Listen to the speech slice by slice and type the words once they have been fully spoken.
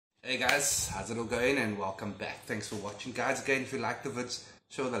Hey guys, how's it all going and welcome back. Thanks for watching guys. Again, if you like the vids,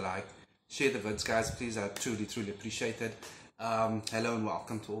 show the like, share the vids guys, please. I truly appreciate it. Hello and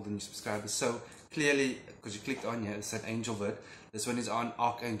welcome to all the new subscribers. So clearly, because you clicked on here, it's an angel vid. This one is on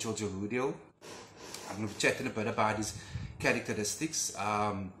Archangel Jehudiel. I'm going to be chatting a bit about his characteristics,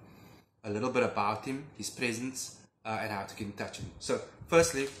 a little bit about him, his presence, and how to get in touch with him. So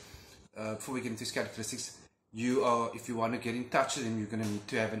firstly, before we get into his characteristics, if you want to get in touch with him, you're going to need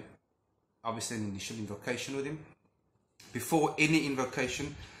to have obviously an initial invocation with him. Before any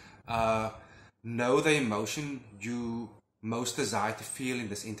invocation, know the emotion you most desire to feel in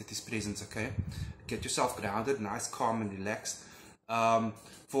this entity's presence. Okay, get yourself grounded, nice, calm, and relaxed.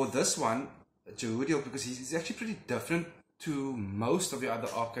 For this one, Jehudiel, because he's actually pretty different to most of the other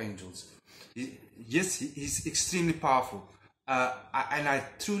archangels. Yes, he's extremely powerful, and I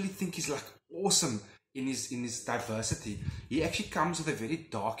truly think he's like awesome in his diversity. He actually comes with a very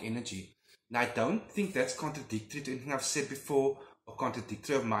dark energy. Now, I don't think that's contradictory to anything I've said before or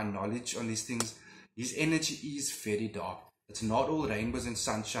contradictory of my knowledge on these things. His energy is very dark. It's not all rainbows and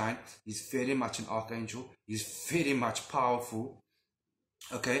sunshine. He's very much an archangel. He's very much powerful.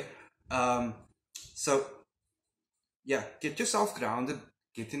 Okay, so yeah, get yourself grounded,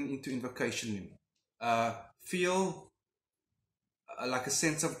 getting into invocation. Feel like a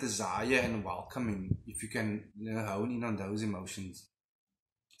sense of desire and welcoming, if you can hone in on those emotions.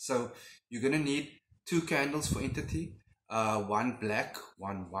 So you're going to need 2 candles for entity, one black,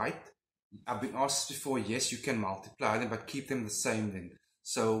 one white. I've been asked before, yes, you can multiply them, but keep them the same then.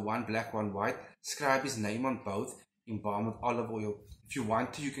 So 1 black, 1 white. Scribe his name on both, embalm with olive oil. If you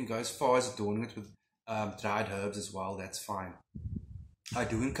want to, you can go as far as adorning it with dried herbs as well. That's fine. I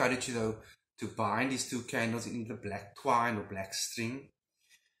do encourage you though to bind these 2 candles in the black twine or black string.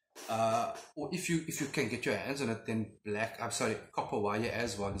 Or if you can get your hands on it, then copper wire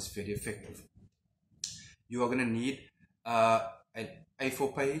as well is very effective. You are going to need an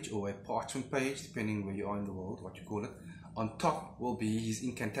A4 page or a parchment page, depending where you are in the world, what you call it. On top will be his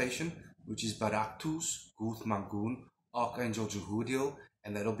incantation, which is Baraktus, Guth Mangun, Archangel Jehudiel,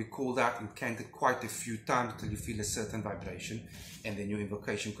 and that'll be called out and canted quite a few times until you feel a certain vibration, and then your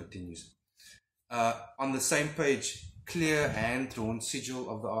invocation continues. On the same page, clear hand-drawn sigil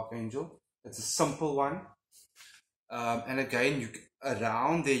of the Archangel. It's a simple one. And again,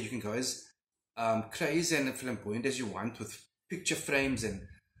 around there you can go as crazy and flamboyant as you want with picture frames and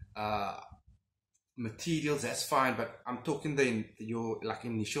materials. That's fine, but I'm talking your like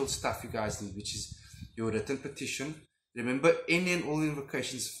initial stuff you guys need, which is your written petition. Remember, any and all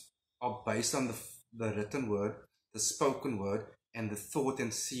invocations are based on the written word, the spoken word, and the thought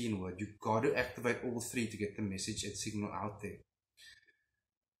and seen word. You've got to activate all 3 to get the message and signal out there.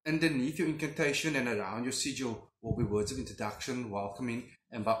 Underneath your incantation and around your sigil will be words of introduction, welcoming,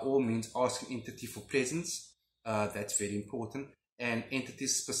 and by all means asking entity for presence. That's very important, and entity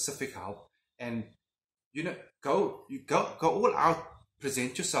specific help. And go all out,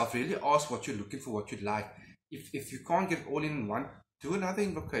 present yourself, really ask what you're looking for, what you'd like. If you can't get all in one, do another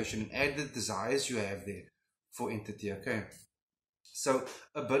invocation and add the desires you have there for entity. Okay, so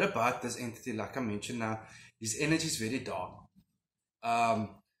a bit about this entity, like I mentioned now, his energy is very dark. I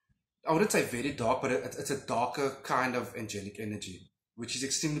wouldn't say very dark, but it's a darker kind of angelic energy, which is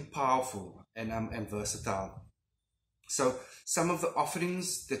extremely powerful and versatile. So some of the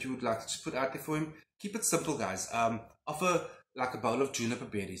offerings that you would like to put out there for him, keep it simple guys. Offer like a bowl of juniper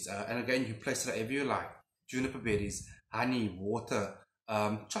berries, and again, you place it however you like. Juniper berries, honey, water,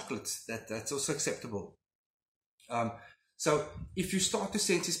 chocolates, that's also acceptable. So if you start to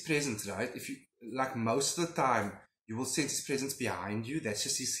sense his presence, right, if you, like most of the time, you will sense his presence behind you. That's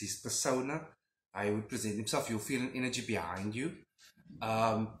just his persona. How he would present himself. You'll feel an energy behind you.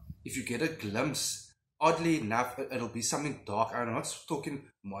 If you get a glimpse, oddly enough, it'll be something dark. I'm not talking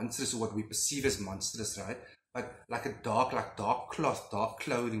monstrous or what we perceive as monstrous, right? But like dark cloth, dark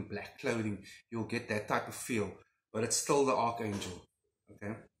clothing, black clothing. You'll get that type of feel. But it's still the Archangel.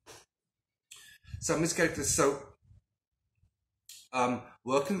 Okay? Some of his characters, so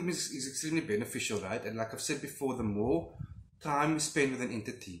working with him is extremely beneficial, right? And like I've said before, the more time we spend with an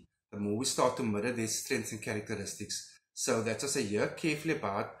entity, the more we start to mirror their strengths and characteristics. So that's what I say here, carefully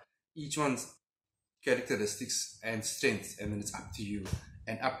about each one's characteristics and strengths, and then it's up to you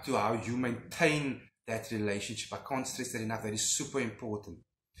and up to how you maintain that relationship. I can't stress that enough. That is super important.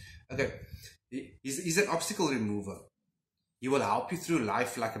 Okay, he's an obstacle remover. He will help you through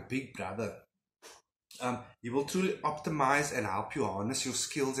life like a big brother. He will truly optimize and help you harness your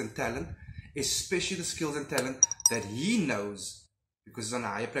skills and talent, especially the skills and talent that he knows, because it's on a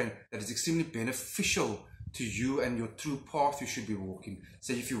higher plane, that is extremely beneficial to you and your true path you should be walking.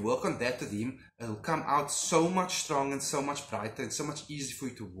 So if you work on that with him, it'll come out so much stronger and so much brighter and so much easier for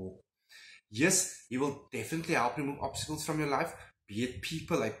you to walk. Yes, he will definitely help remove obstacles from your life, be it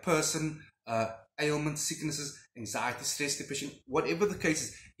people, a person, ailments, sicknesses, anxiety, stress, depression, whatever the case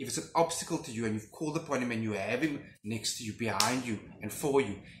is. If it's an obstacle to you and you've called upon him and you have him next to you, behind you and for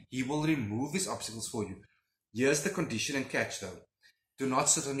you, he will remove these obstacles for you. Here's the condition and catch though. Do not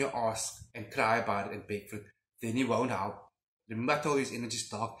sit on your ass and cry about it and beg for it. Then he won't help. Remember, I told you his energy is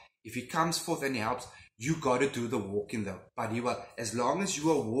dark. If he comes forth and he helps, you got to do the walking though. But he will, as long as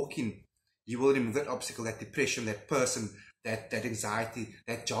you are walking, he will remove that obstacle, that depression, that person, that anxiety,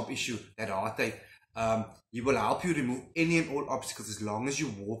 that job issue, that heartache. He will help you remove any and all obstacles as long as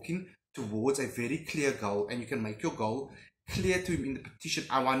you're walking towards a very clear goal, and you can make your goal clear to him in the petition.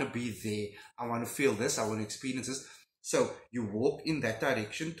 I want to be there. I want to feel this. I want to experience this. So you walk in that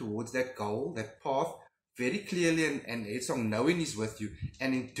direction towards that goal, that path, very clearly and it's on knowing he's with you.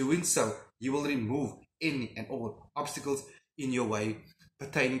 And in doing so, you will remove any and all obstacles in your way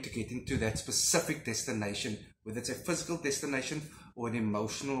pertaining to getting to that specific destination, whether it's a physical destination or an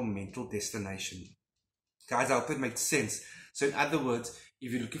emotional or mental destination. Guys, I hope it makes sense. So in other words,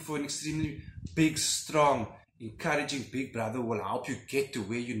 if you're looking for an extremely big, strong, encouraging big brother who will help you get to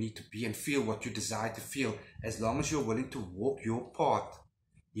where you need to be and feel what you desire to feel, as long as you're willing to walk your path,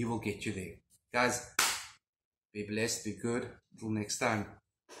 he will get you there. Guys, be blessed, be good. Until next time.